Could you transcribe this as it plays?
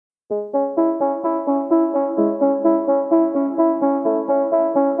Hello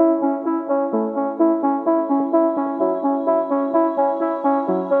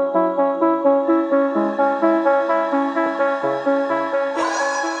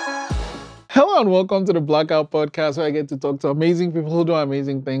and welcome to the Blackout Podcast, where I get to talk to amazing people who do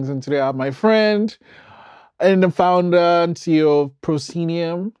amazing things. And today I have my friend and the founder and CEO of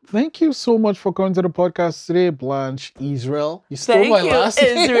Proscenium. Thank you so much for coming to the podcast today, Blanche Israel. You stole my last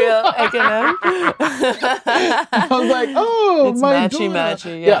name. Israel. I was like, oh, it's my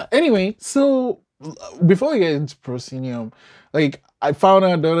matchy. Yeah. Anyway, so before we get into Proscenium, like I found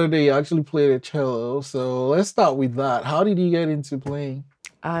out the other day you actually played a cello. So let's start with that. How did you get into playing?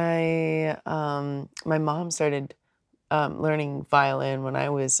 My mom started learning violin when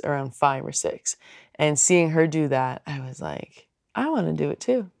I was around 5 or 6, and seeing her do that, I was like, I want to do it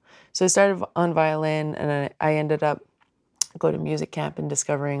too. So I started on violin, and I ended up going to music camp and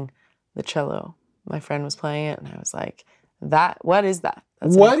discovering the cello. My friend was playing it, and I was like, what is that?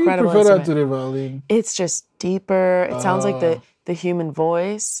 That's Why do you prefer that to the violin? It's just deeper. It sounds like the human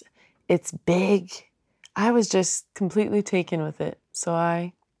voice. It's big. I was just completely taken with it. So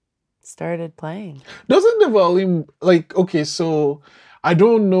I started playing. Doesn't the violin, okay, so I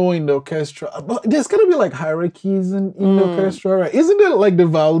don't know in the orchestra, but there's gotta be like hierarchies in the orchestra, right? Isn't it like the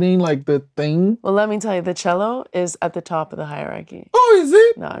violin, like the thing? Well, let me tell you, the cello is at the top of the hierarchy. Oh, is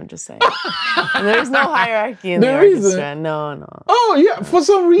it? No, I'm just saying. There's no hierarchy in the orchestra. Isn't? No. Oh, yeah. For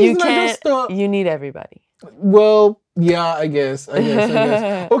some reason, I just thought. You need everybody. Well, yeah, I guess.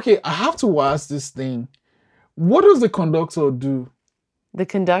 Okay, I have to ask this thing. What does the conductor do? The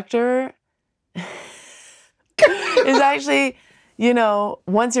conductor is actually,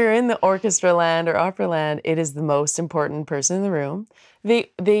 once you're in the orchestra land or opera land, it is the most important person in the room.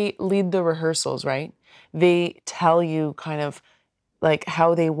 They lead the rehearsals, right? They tell you kind of like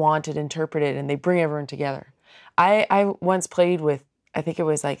how they want it interpreted, and they bring everyone together. I once played with, I think it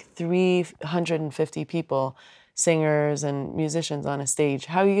was like 350 people, singers and musicians on a stage.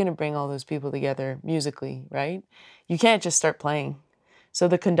 How are you going to bring all those people together musically, right? You can't just start playing. So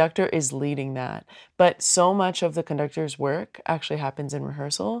the conductor is leading that. But so much of the conductor's work actually happens in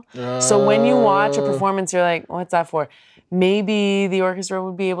rehearsal. So when you watch a performance, you're like, what's that for? Maybe the orchestra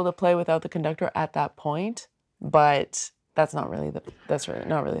would be able to play without the conductor at that point, but that's not really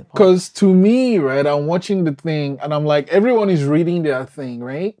not really the point. Because to me, right, I'm watching the thing and I'm like, everyone is reading their thing,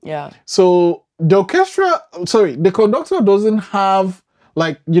 right? Yeah. So the conductor doesn't have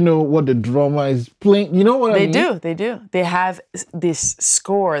what the drummer is playing. You know what I mean? They do. They have this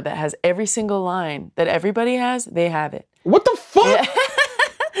score that has every single line that everybody has. They have it. What the fuck?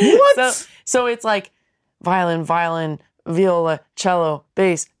 Yeah. What? So it's like violin, viola, cello,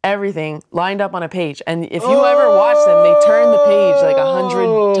 bass, everything lined up on a page. And if you ever watch them, they turn the page like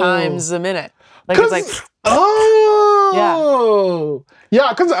 100 times a minute. Like it's like, yeah.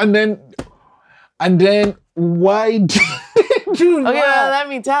 Because and then why do you okay, well, let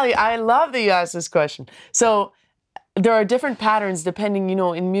me tell you, I love that you asked this question. So there are different patterns depending,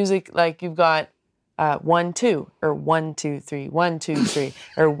 in music, like you've got 1, 2, or 1, 2, 3, 1, 2, 3,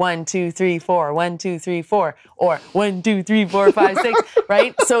 or 1, 2, 3, 4, 1, 2, 3, 4, or 1, 2, 3, 4, 5, 6,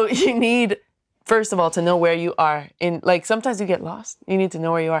 right? So you need, first of all, to know where you are. Sometimes you get lost. You need to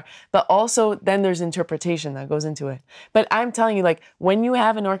know where you are. But also, then there's interpretation that goes into it. But I'm telling you, when you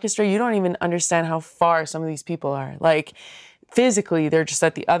have an orchestra, you don't even understand how far some of these people are. Physically, they're just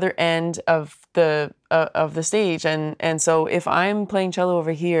at the other end of the stage, and so if I'm playing cello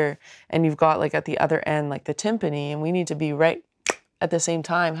over here, and you've got at the other end the timpani, and we need to be right at the same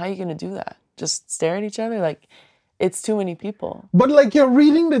time, how are you going to do that? Just stare at each other? It's too many people. But you're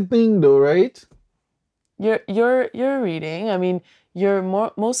reading the thing though, right? You're reading. I mean, you're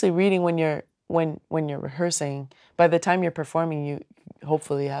mostly reading when you're rehearsing. By the time you're performing, you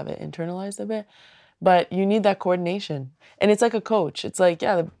hopefully have it internalized a bit. But you need that coordination. And it's like a coach. It's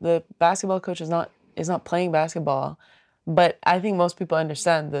the basketball coach is not playing basketball, but I think most people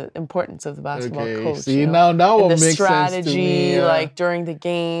understand the importance of the basketball coach. See, now that will make sense to me. The strategy, during the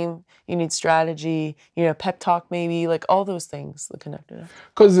game, you need strategy, pep talk maybe, all those things, the conductor.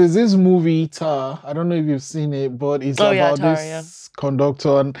 Because there's this movie, Tar, I don't know if you've seen it, but it's about Tar, this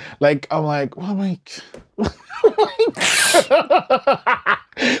conductor, and I'm like, oh my God.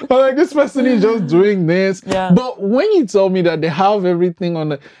 But this person is just doing this. Yeah. But when you told me that they have everything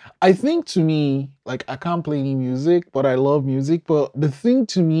on I think to me, I can't play any music, but I love music. But the thing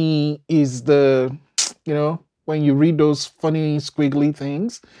to me is when when you read those funny squiggly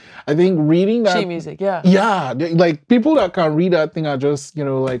things. I think reading that Sheet music, yeah. yeah, like people that can read that thing are just,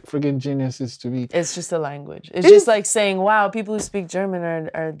 like freaking geniuses to me. It's just a language. It's just like saying, wow, people who speak German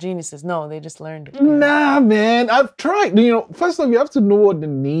are geniuses. No, they just learned it. Nah, man. I've tried. First off, you have to know what the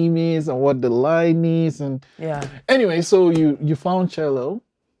name is and what the line is. And Yeah. anyway, so you found cello.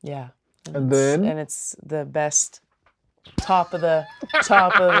 Yeah. And then? And it's the best top of the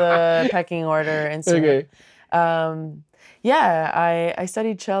pecking order instrument. Okay. Yeah, I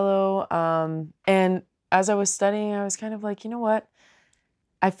studied cello. And as I was studying, I was kind of like, you know what?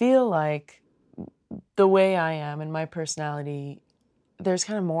 I feel like the way I am and my personality, there's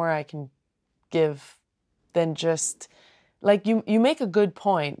kind of more I can give than just like you make a good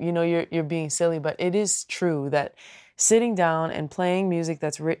point. You're being silly, but it is true that sitting down and playing music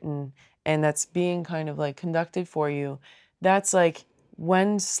that's written and that's being kind of like conducted for you, that's like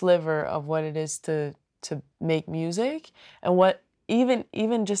one sliver of what it is to make music, and what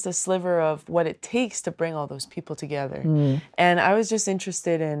even just a sliver of what it takes to bring all those people together. And I was just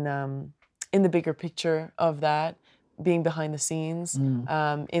interested in the bigger picture of that, being behind the scenes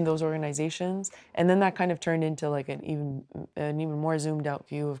in those organizations. And then that kind of turned into like an even more zoomed out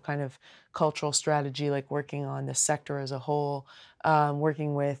view of kind of cultural strategy, like working on the sector as a whole,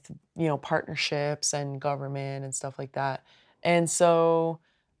 working with, partnerships and government and stuff like that. And so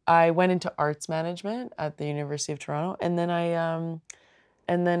I went into arts management at the University of Toronto, and then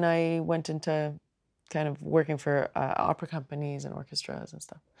I went into kind of working for opera companies and orchestras and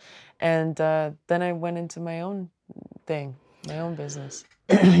stuff. And then I went into my own thing, my own business.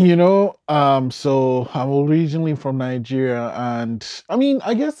 So I'm originally from Nigeria, and I mean,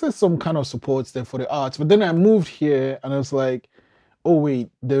 I guess there's some kind of supports there for the arts, but then I moved here and I was like, oh wait,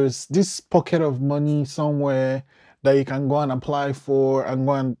 there's this pocket of money somewhere that you can go and apply for and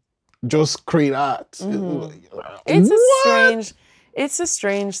go and just create art. It's a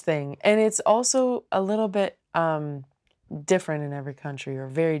strange thing, and it's also a little bit different in every country, or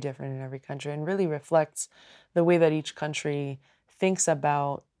very different in every country, and really reflects the way that each country thinks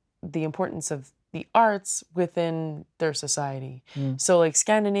about the importance of the arts within their society. So like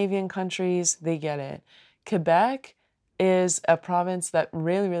Scandinavian countries, they get it. Quebec is a province that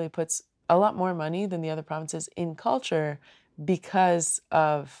really, really puts a lot more money than the other provinces in culture because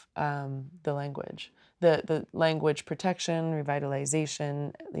of the language, the language protection,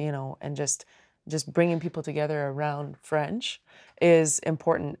 revitalization, and just bringing people together around French is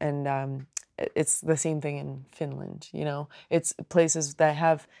important. And it's the same thing in Finland. It's places that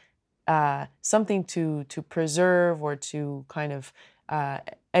have something to preserve or to kind of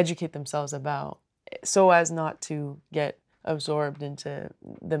educate themselves about, so as not to get absorbed into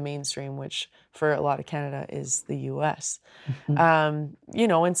the mainstream, which for a lot of Canada is the US. And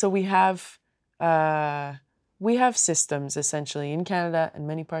so we have systems essentially in Canada and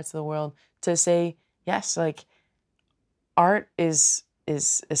many parts of the world to say, yes, like art is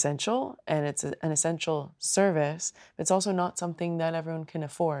essential, and it's an essential service, but it's also not something that everyone can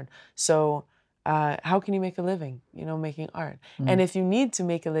afford. So how can you make a living, making art? And if you need to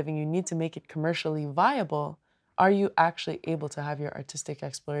make a living, you need to make it commercially viable. Are you actually able to have your artistic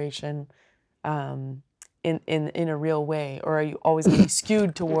exploration in a real way, or are you always going to be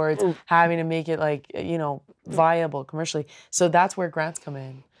skewed towards having to make it like viable commercially? So that's where grants come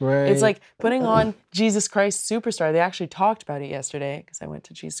in. Right. It's like putting on Jesus Christ Superstar. They actually talked about it yesterday, because I went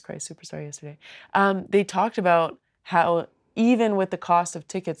to Jesus Christ Superstar yesterday. They talked about how even with the cost of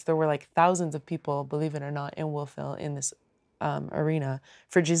tickets, there were like thousands of people, believe it or not, in Wolfville in this arena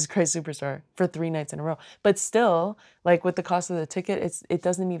for Jesus Christ Superstar for 3 nights in a row. But still, like with the cost of the ticket, it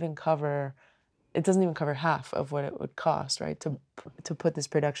doesn't even cover half of what it would cost, right, to put this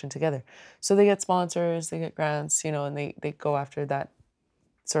production together. So they get sponsors, they get grants, and they go after that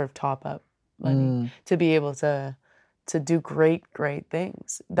sort of top up money to be able to do great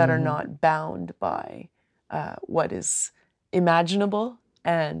things that are not bound by what is imaginable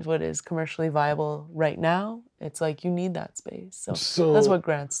and what is commercially viable right now. It's like you need that space. So that's what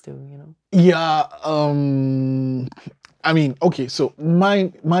grants do, Yeah. I mean, okay, so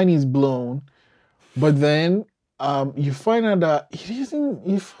mine is blown. But then you find out that it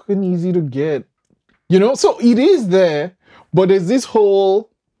isn't fucking easy to get. So it is there, but there's this whole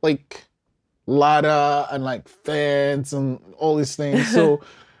like ladder and like fence and all these things. So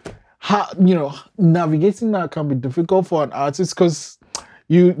how navigating that can be difficult for an artist, because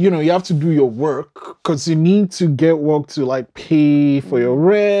you have to do your work, because you need to get work to like pay for your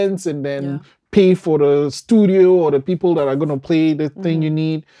rents, and then pay for the studio or the people that are going to play the thing you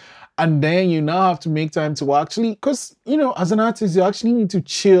need. And then you now have to make time to actually, because, as an artist, you actually need to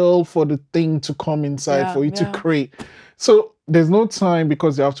chill for the thing to come inside Yeah, for you to yeah. create. So there's no time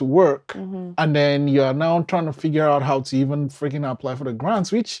because you have to work. Mm-hmm. And then you are now trying to figure out how to even freaking apply for the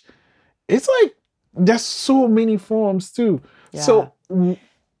grants, which it's like, there's so many forms too. Yeah. So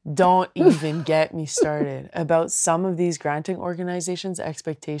Don't even get me started about some of these granting organizations'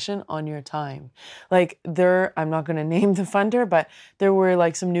 expectation on your time. Like I'm not going to name the funder, but there were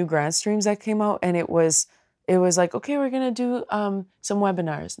like some new grant streams that came out, and it was like, okay, we're going to do some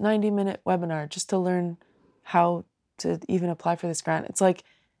webinars, 90-minute webinar just to learn how to even apply for this grant. It's like,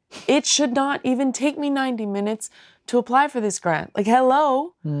 it should not even take me 90 minutes to apply for this grant. Like,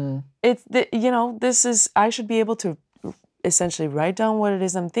 hello. It's I should be able to essentially write down what it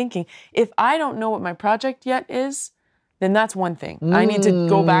is I'm thinking. If I don't know what my project yet is, then that's one thing. I need to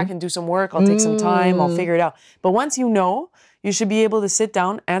go back and do some work. I'll take some time. I'll figure it out. But once you know, you should be able to sit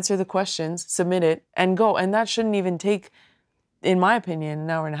down, answer the questions, submit it, and go. And that shouldn't even take, in my opinion, an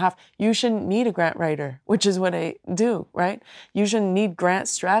hour and a half. You shouldn't need a grant writer, which is what I do, right? You shouldn't need grant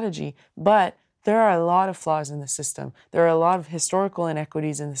strategy. But there are a lot of flaws in the system. There are a lot of historical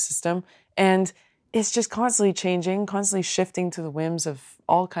inequities in the system. And it's just constantly changing, constantly shifting to the whims of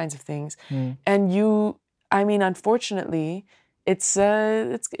all kinds of things. And unfortunately, it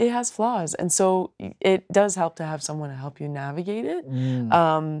has flaws. And so it does help to have someone to help you navigate it,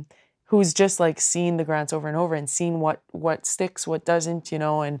 who's just like seen the grants over and over and seen what sticks, what doesn't,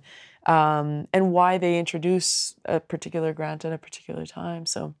 and why they introduce a particular grant at a particular time.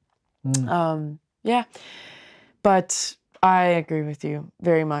 So, yeah. But I agree with you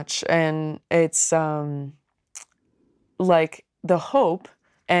very much. And it's like the hope,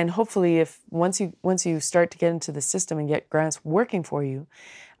 and hopefully if once you start to get into the system and get grants working for you,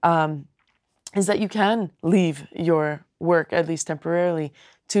 is that you can leave your work, at least temporarily,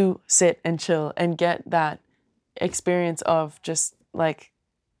 to sit and chill and get that experience of just like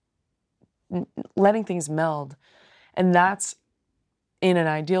letting things meld. And that's, in an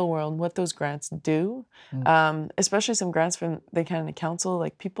ideal world, what those grants do, especially some grants from the Canada Council,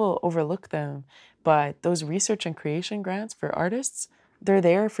 like people overlook them, but those research and creation grants for artists, they're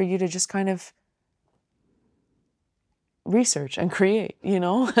there for you to just kind of research and create,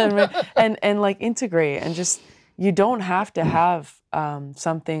 and like integrate, and just, you don't have to have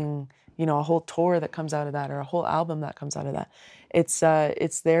something, a whole tour that comes out of that or a whole album that comes out of that. It's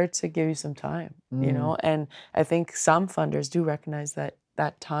there to give you some time, and I think some funders do recognize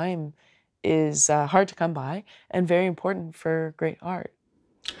that time is hard to come by and very important for great art.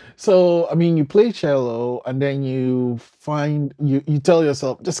 So, you play cello and then you you tell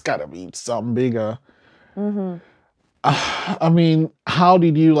yourself, just gotta be something bigger. How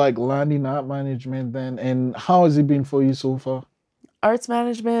did you like land in art management then? And how has it been for you so far? Arts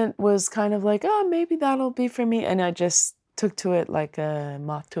management was kind of like, oh, maybe that'll be for me. And I just took to it like a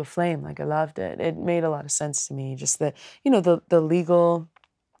moth to a flame. Like, I loved it. It made a lot of sense to me. Just the legal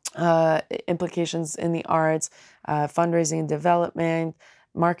implications in the arts, fundraising and development,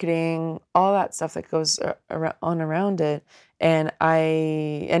 marketing, all that stuff that goes around it,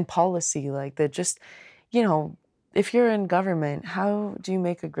 and policy, like that. Just, if you're in government, how do you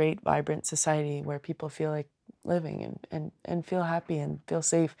make a great, vibrant society where people feel like living and feel happy and feel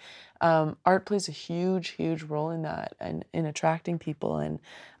safe? Art plays a huge role in that, and in attracting people,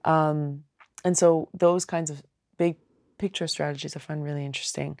 and so those kinds of big picture strategies I find really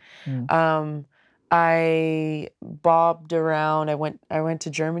interesting. I bobbed around. I went to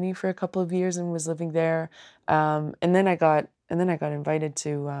Germany for a couple of years and was living there, and then I got invited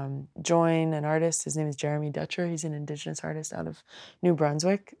to join an artist. His name is Jeremy Dutcher. He's an Indigenous artist out of New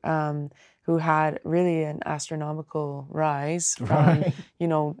Brunswick, who had really an astronomical rise from,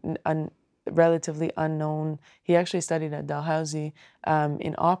 a relatively unknown. He actually studied at Dalhousie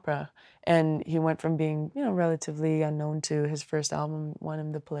in opera, and he went from being, relatively unknown to his first album won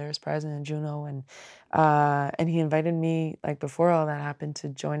him the Polaris Prize and a Juno, and he invited me, like, before all that happened, to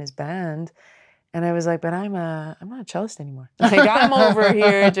join his band. And I was like, but I'm not a cellist anymore. Like, I'm over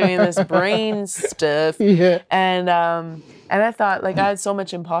here doing this brain stuff. Yeah. And I thought, like, I had so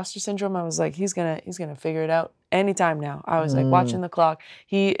much imposter syndrome. I was like, he's gonna figure it out anytime now. I was like watching the clock.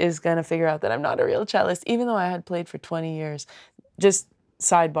 He is gonna figure out that I'm not a real cellist, even though I had played for 20 years. Just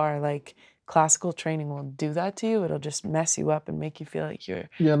sidebar, like, classical training will do that to you. It'll just mess you up and make you feel like you're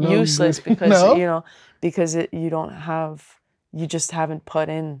useless because because you just haven't put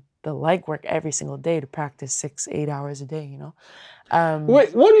in the legwork every single day to practice 6-8 hours a day,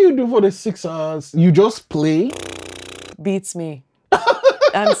 Wait, what do you do for the 6 hours? You just play? Beats me.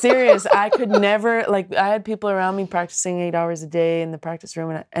 I'm serious. I could never, like, I had people around me practicing 8 hours a day in the practice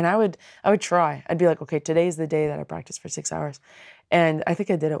room, and I would try. I'd be like, okay, today's the day that I practice for 6 hours. And I think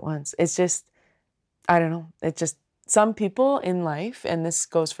I did it once. It's just, I don't know. It's just, some people in life, and this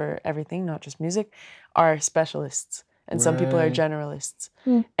goes for everything, not just music, are specialists. And some people are Right. generalists.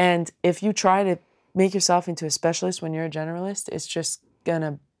 And if you try to make yourself into a specialist when you're a generalist, it's just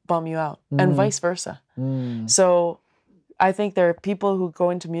gonna bum you out, and vice versa. So I think there are people who go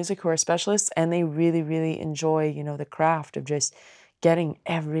into music who are specialists, and they really, really enjoy, you know, the craft of just getting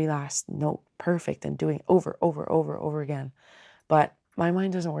every last note perfect and doing it over again. But my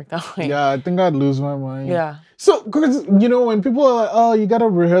mind doesn't work that way. Yeah, I think I'd lose my mind. Yeah. So, because, you know, when people are like, oh, you got to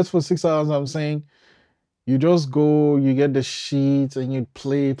rehearse for 6 hours, I'm saying, you just go, you get the sheets, and you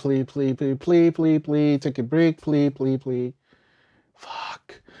play, take a break, play.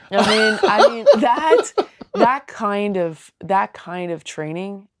 Fuck. I mean that kind of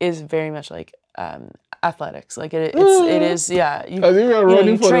training is very much like athletics. Like it is, yeah. You, I think we are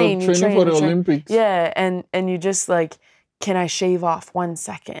running for train, the training for the Olympics. Yeah, and you just like, can I shave off 1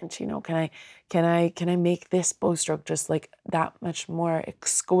 second? You know, can I make this bow stroke just like that much more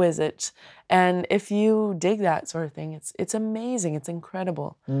exquisite? And if you dig that sort of thing, it's amazing. It's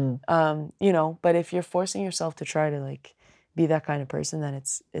incredible. You know, but if you're forcing yourself to try to like be that kind of person, then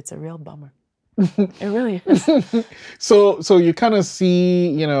it's a real bummer. It really is. So you kind of see,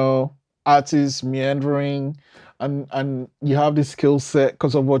 you know, artists meandering, and you have this skill set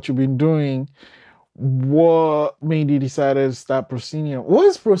because of what you've been doing. What made you decide to start proscenium? What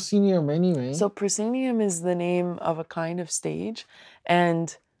is proscenium anyway? So proscenium is the name of a kind of stage,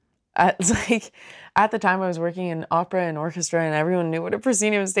 and like at the time I was working in opera and orchestra, and everyone knew what a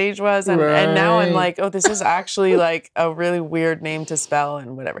proscenium stage was, and now I'm like, oh, this is actually like a really weird name to spell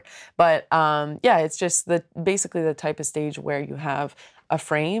and whatever. But yeah, it's just basically the type of stage where you have a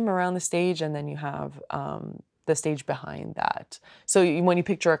frame around the stage, and then you have the stage behind that. So when you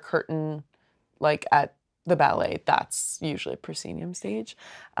picture a curtain, like at the ballet, that's usually a proscenium stage.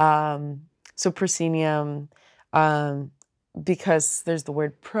 So proscenium. Because there's the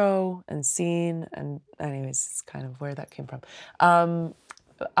word pro and scene, and anyways, it's kind of where that came from.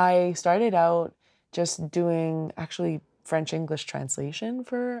 I started out just doing actually French English translation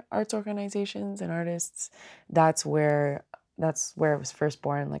for arts organizations and artists. That's where I was first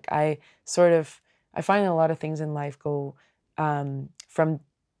born. Like I find a lot of things in life go from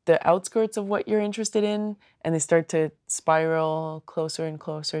the outskirts of what you're interested in, and they start to spiral closer and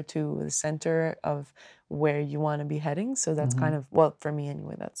closer to the center of where you want to be heading. So that's kind of, well, for me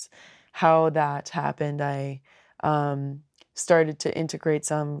anyway, that's how that happened. I started to integrate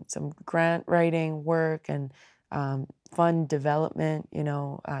some grant writing work and fund development, you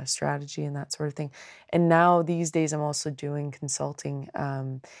know, strategy and that sort of thing. And now these days I'm also doing consulting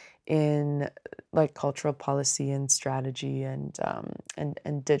in like cultural policy and strategy and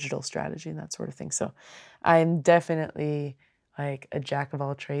digital strategy and that sort of thing. So I'm definitely like a jack of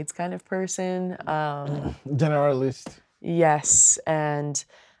all trades kind of person. Generalist. Yes, and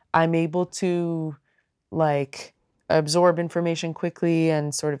I'm able to like absorb information quickly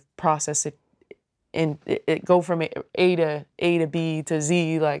and sort of process it and it go from A to B to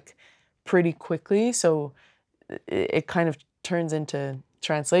Z like pretty quickly. So it kind of turns into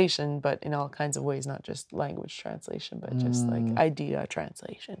translation, but in all kinds of ways, not just language translation, but just like idea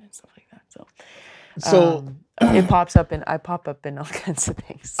translation and stuff like that. So it pops up and I pop up in all kinds of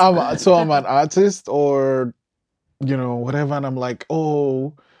things. So I'm an artist, or you know, whatever, and I'm like,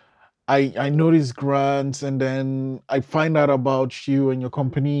 oh, I know these grants, and then I find out about you and your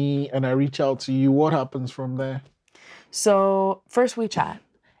company, and I reach out to you. What happens from there? So first we chat.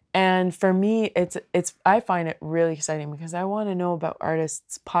 And for me, it's I find it really exciting because I want to know about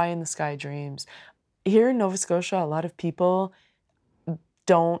artists' pie in the sky dreams. Here in Nova Scotia, a lot of people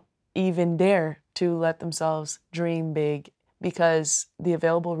don't even dare to let themselves dream big because the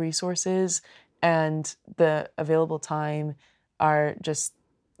available resources and the available time are just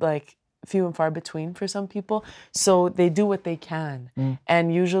like few and far between for some people. So they do what they can.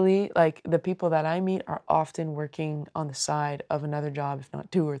 And usually like the people that I meet are often working on the side of another job, if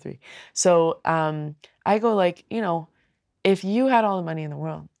not 2 or 3. So I go like, you know, if you had all the money in the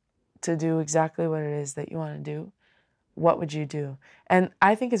world to do exactly what it is that you want to do, what would you do? And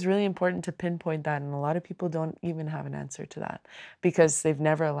I think it's really important to pinpoint that. And a lot of people don't even have an answer to that because they've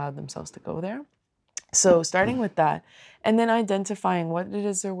never allowed themselves to go there. So starting with that, and then identifying what it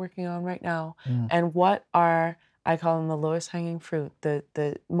is they're working on right now, and what are, I call them the lowest hanging fruit,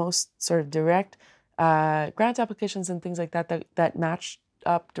 the most sort of direct grant applications and things like that that match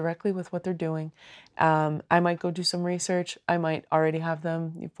up directly with what they're doing. I might go do some research. I might already have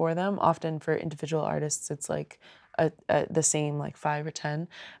them for them. Often for individual artists, it's like the same like 5 or 10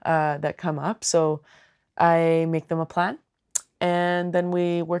 that come up. So I make them a plan, and then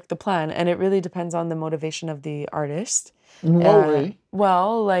we work the plan. And it really depends on the motivation of the artist. In what way?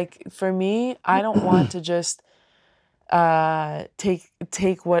 Well, like for me, I don't want to just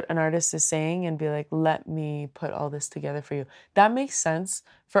take what an artist is saying and be like, let me put all this together for you. That makes sense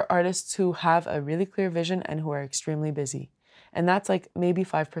for artists who have a really clear vision and who are extremely busy. And that's like maybe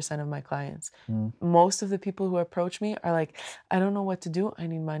 5% of my clients. Most of the people who approach me are like, I don't know what to do. I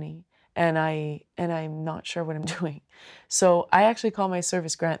need money. And I'm not sure what I'm doing. So I actually call my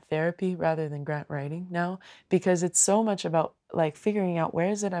service grant therapy rather than grant writing now, because it's so much about like figuring out where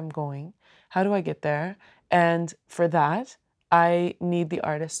is it I'm going, how do I get there? And for that, I need the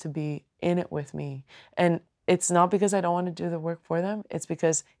artist to be in it with me. And it's not because I don't want to do the work for them. It's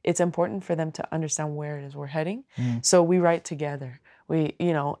because it's important for them to understand where it is we're heading. So we write together.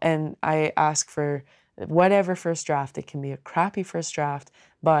 And I ask for whatever first draft. It can be a crappy first draft,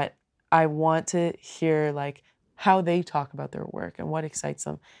 but I want to hear like how they talk about their work and what excites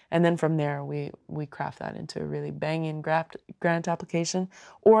them. And then from there, we craft that into a really banging grant application.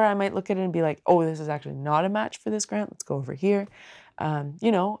 Or I might look at it and be like, oh, this is actually not a match for this grant. Let's go over here. And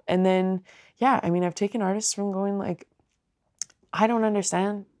then, yeah, I mean, I've taken artists from going like, I don't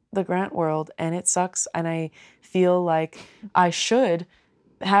understand the grant world and it sucks. And I feel like I should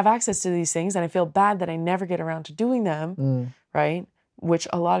have access to these things. And I feel bad that I never get around to doing them, right? Which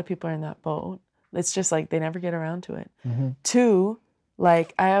a lot of people are in that boat. It's just like they never get around to it. 2,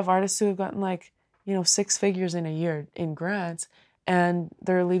 like I have artists who have gotten like, 6 figures in a year in grants, and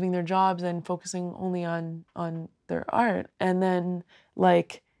they're leaving their jobs and focusing only on their art, and then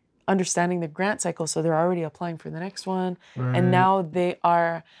like understanding the grant cycle, so they're already applying for the next one. Right. And now they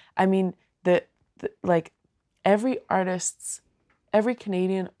are, I mean, the like every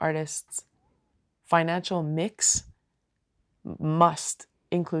Canadian artist's financial mix must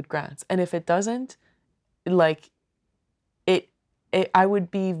include grants. And if it doesn't, like I would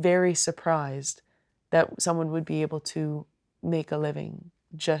be very surprised that someone would be able to make a living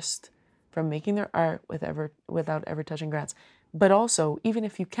just from making their art without ever touching grants. But also, even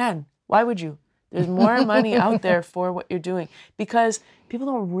if you can, why would you? There's more money out there for what you're doing, because artists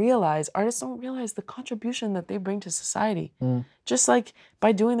don't realize the contribution that they bring to society, just like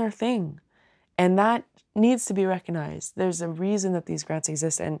by doing their thing. And that needs to be recognized. There's a reason that these grants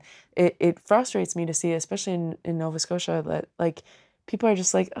exist. And it frustrates me to see, especially in Nova Scotia, that like people are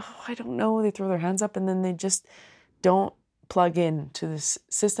just like, oh, I don't know. They throw their hands up and then they just don't plug in to this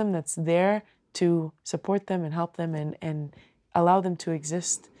system that's there to support them and help them and allow them to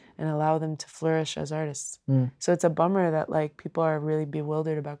exist and allow them to flourish as artists. So it's a bummer that like people are really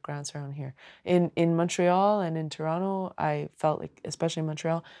bewildered about grants around here. In Montreal and in Toronto, I felt like, especially in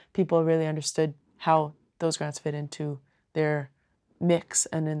Montreal, people really understood how those grants fit into their mix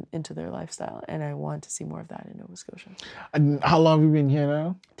and into their lifestyle. And I want to see more of that in Nova Scotia. And how long have you been here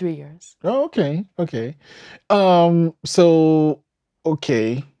now? 3 years. Oh, okay. So,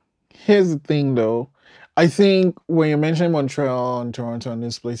 okay. Here's the thing, though. I think when you mention Montreal and Toronto and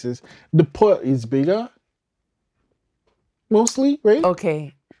these places, the port is bigger, mostly, right?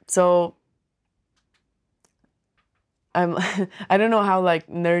 Okay, so I don't know how like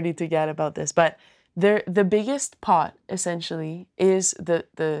nerdy to get about this, but the biggest pot essentially is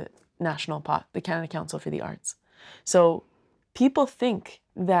the national pot, the Canada Council for the Arts. So people think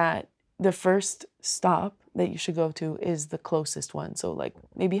that the first stop that you should go to is the closest one. So like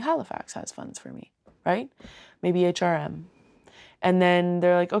maybe Halifax has funds for me, right? Maybe HRM. And then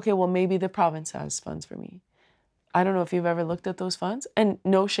they're like, okay, well maybe the province has funds for me. I don't know if you've ever looked at those funds, and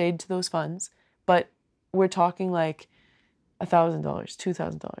no shade to those funds, but we're talking like $1,000,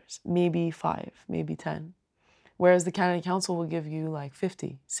 $2,000, maybe 5, maybe 10. Whereas the Canada Council will give you like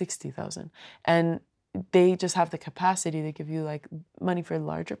 50, 60,000. And they just have the capacity to give you like money for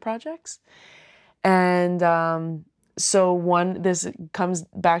larger projects. And so this comes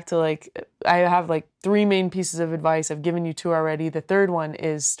back to like, I have like 3 main pieces of advice. I've given you 2 already. The third one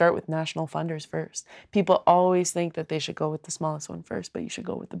is start with national funders first. People always think that they should go with the smallest one first, but you should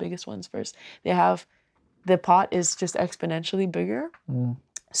go with the biggest ones first. The pot is just exponentially bigger.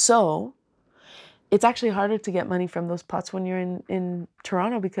 So it's actually harder to get money from those pots when you're in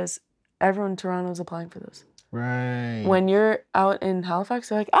Toronto, because everyone in Toronto is applying for those. Right. When you're out in Halifax,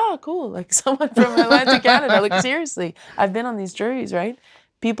 they're like, oh, cool, like someone from Atlantic Canada. Like seriously, I've been on these juries, right?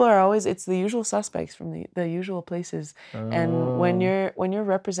 People are always, it's the usual suspects from the usual places. And when you're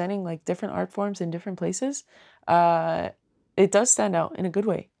representing like different art forms in different places, it does stand out in a good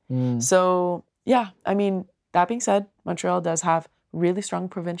way. Mm. So yeah, I mean, that being said, Montreal does have really strong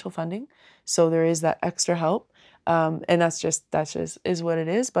provincial funding, so there is that extra help, and that's just is what it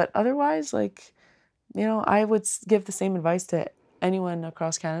is. But otherwise, like, you know, I would give the same advice to anyone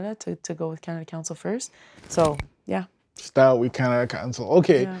across Canada to go with Canada Council first. So yeah. Start with Canada Council.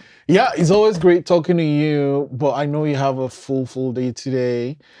 Okay. Yeah, it's always great talking to you, but I know you have a full day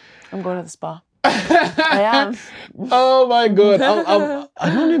today. I'm going to the spa. I am. Oh my God. I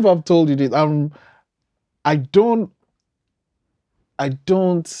don't know if I've told you this. I don't.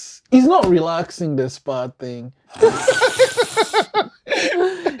 It's not relaxing, the spa thing.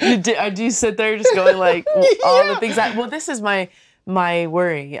 Do you sit there just going like all the things that, well, this is my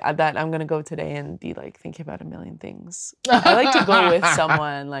worry that I'm gonna go today and be like thinking about a million things. I like to go with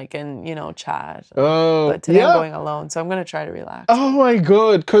someone, like, and you know, chat. But today I'm going alone, so I'm gonna try to relax. Oh my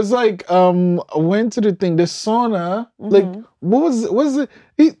God. Cause like I went to the sauna. Like what was it?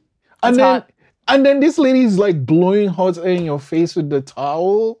 And then this lady's like blowing hot air in your face with the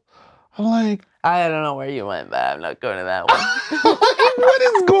towel. I'm like, I don't know where you went, but I'm not going to that one. What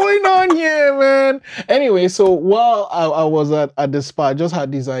is going on here, man? Anyway, so while I was at the spa, I just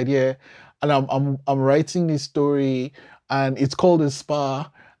had this idea, and I'm writing this story, and it's called a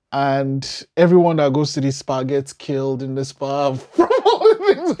spa, and everyone that goes to the spa gets killed in the spa from all the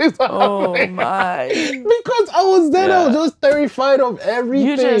things that's happening. My! Because I was there, I was just terrified of everything.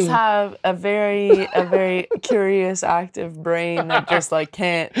 You just have a very curious, active brain that just like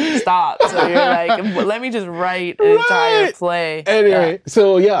can't stop. So you're like, let me just write an entire play. Anyway,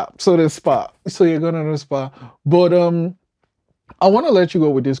 so the spa. So you're going to the spa, but I want to let you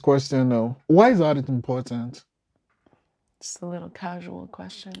go with this question though. Why is that important? Just a little casual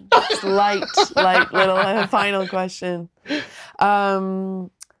question. Just light little final question.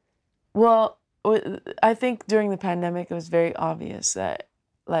 Well, I think during the pandemic, it was very obvious that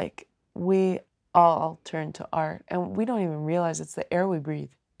like we all turned to art, and we don't even realize it's the air we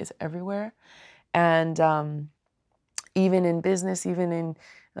breathe. It's everywhere. And even in business, even in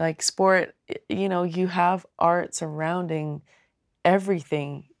like sport, you know, you have art surrounding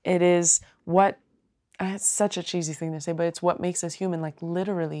everything. It is what, it's such a cheesy thing to say, but it's what makes us human, like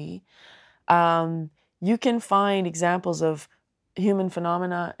literally. You can find examples of human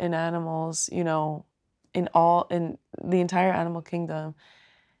phenomena in animals, you know, in the entire animal kingdom,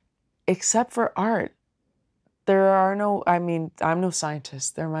 except for art. There are no, I mean, I'm no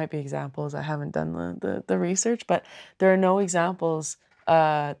scientist. There might be examples. I haven't done the research, but there are no examples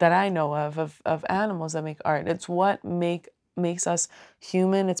that I know of animals that make art. It's what makes us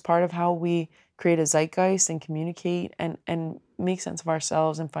human. It's part of how we create a zeitgeist and communicate and make sense of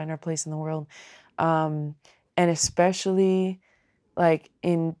ourselves and find our place in the world. And especially like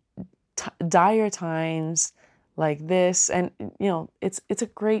in dire times like this, and you know, it's a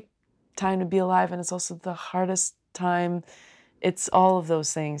great time to be alive, and it's also the hardest time. It's all of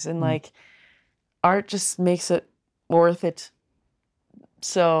those things, and like art just makes it worth it.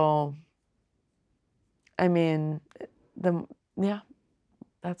 So I mean,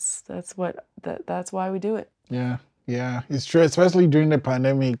 that's why we do it. Yeah, it's true. Especially during the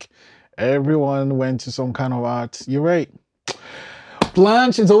pandemic, everyone went to some kind of art. You're right.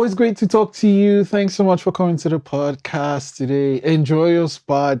 Blanche, it's always great to talk to you. Thanks so much for coming to the podcast today. Enjoy your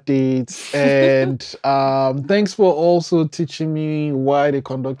spa dates. And thanks for also teaching me why the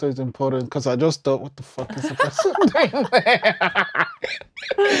conductor is important, because I just thought, what the fuck is the person doing there?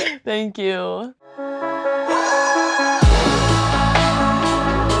 Thank you.